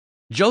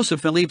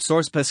Josué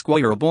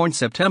Pesqueira, born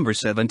September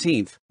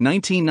 17,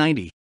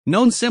 1990,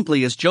 known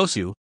simply as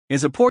Josu,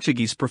 is a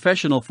Portuguese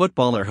professional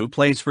footballer who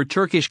plays for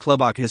Turkish club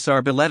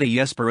Akhisar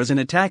Belediyespor as an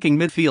attacking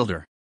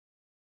midfielder.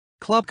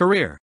 Club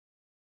career.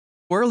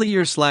 Early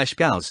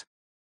years/Gows.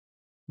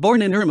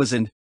 Born in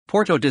Irmazan,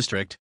 Porto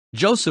district,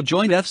 Josu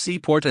joined FC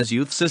Porto's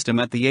youth system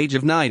at the age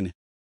of 9.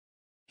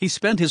 He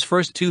spent his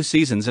first 2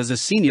 seasons as a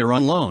senior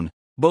on loan,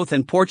 both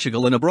in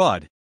Portugal and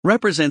abroad,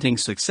 representing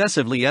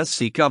successively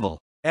SC Kovel,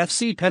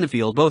 FC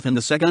Penfield both in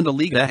the Segunda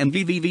Liga and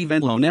VVV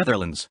Venlo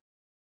Netherlands.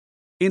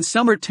 In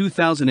summer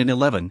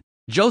 2011,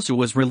 Josu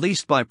was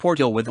released by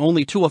Porto with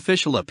only 2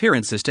 official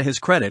appearances to his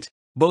credit,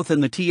 both in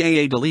the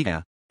TAA de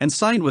Liga, and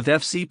signed with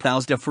FC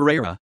Paus de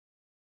Ferreira.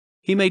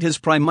 He made his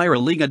Primeira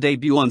Liga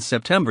debut on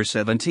September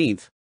 17,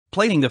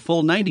 playing the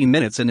full 90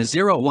 minutes in a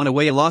 0-1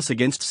 away loss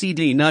against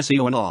CD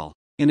Nacional.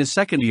 In his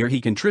second year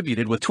he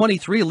contributed with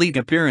 23 league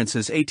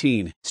appearances,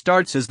 18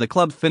 starts as the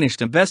club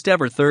finished a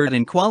best-ever third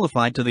and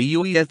qualified to the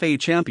UEFA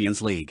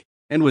Champions League,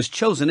 and was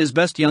chosen as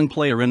best young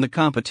player in the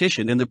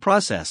competition in the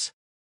process.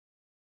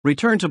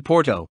 Return to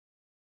Porto.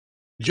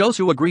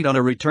 Josu agreed on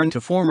a return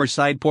to former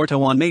side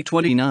Porto on May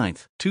 29,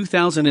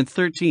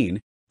 2013,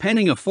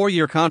 penning a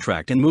 4-year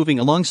contract and moving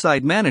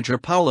alongside manager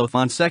Paulo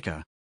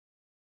Fonseca.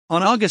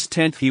 On August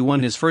 10 he won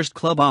his first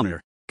club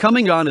honor,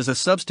 coming on as a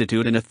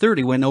substitute in a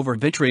 30-win over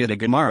Vitória de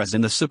Guimarães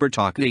in the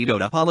Supertaça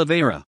da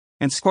Oliveira,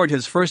 and scored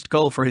his first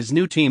goal for his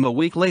new team a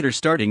week later,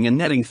 starting and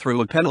netting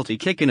through a penalty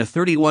kick in a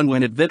 31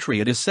 win at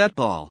Vitória de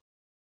Setúbal.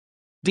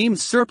 Deemed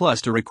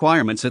surplus to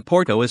requirements at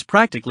Porto as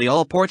practically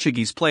all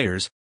Portuguese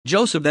players,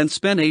 Josu then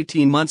spent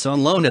 18 months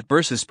on loan at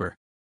Bursaspor.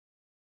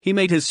 He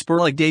made his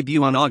Spur League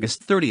debut on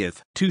August 30,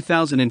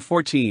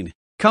 2014,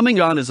 coming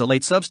on as a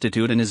late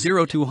substitute in a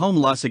 0-2 home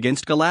loss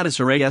against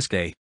Galatasaray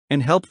SK,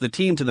 and helped the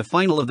team to the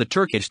final of the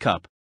Turkish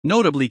Cup,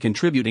 notably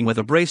contributing with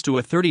a brace to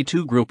a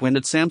 32 group win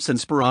at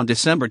Samsunspor on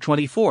December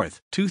 24,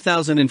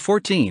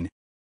 2014.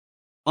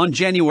 On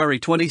January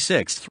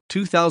 26,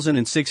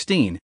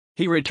 2016,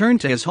 he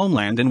returned to his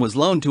homeland and was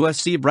loaned to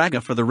SC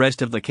Braga for the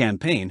rest of the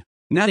campaign,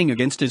 netting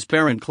against his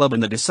parent club in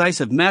the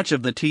decisive match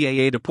of the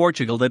TAA de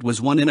Portugal that was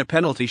won in a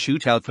penalty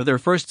shootout for their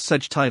first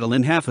such title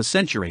in half a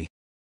century.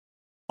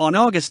 On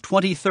August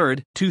 23,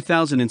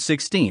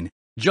 2016,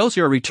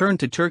 Josu returned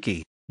to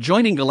Turkey,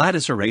 joining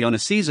Galatasaray on a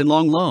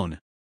season-long loan.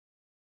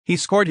 He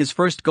scored his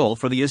first goal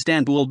for the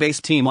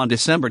Istanbul-based team on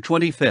December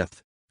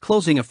 25,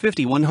 closing a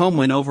 51 home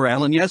win over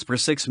Alanyaspor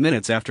 6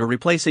 minutes after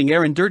replacing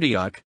Aaron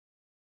Durdiak.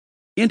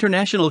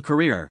 International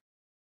career.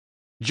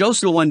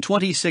 Josu won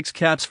 26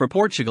 caps for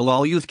Portugal,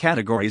 all youth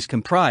categories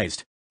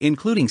comprised,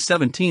 including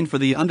 17 for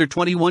the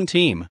under-21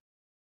 team.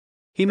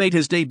 He made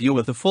his debut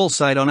with the full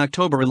side on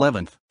October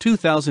 11,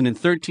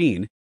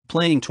 2013,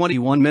 playing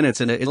 21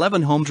 minutes in a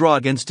 11 home draw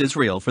against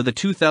Israel for the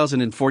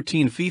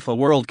 2014 FIFA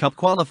World Cup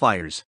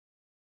qualifiers.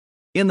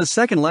 In the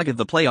second leg of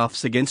the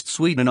playoffs against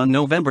Sweden on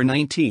November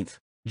 19,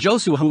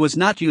 Josu, who was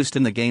not used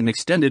in the game,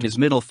 extended his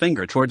middle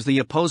finger towards the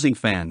opposing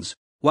fans,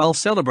 while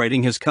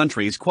celebrating his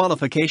country's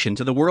qualification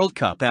to the World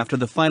Cup after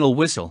the final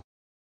whistle.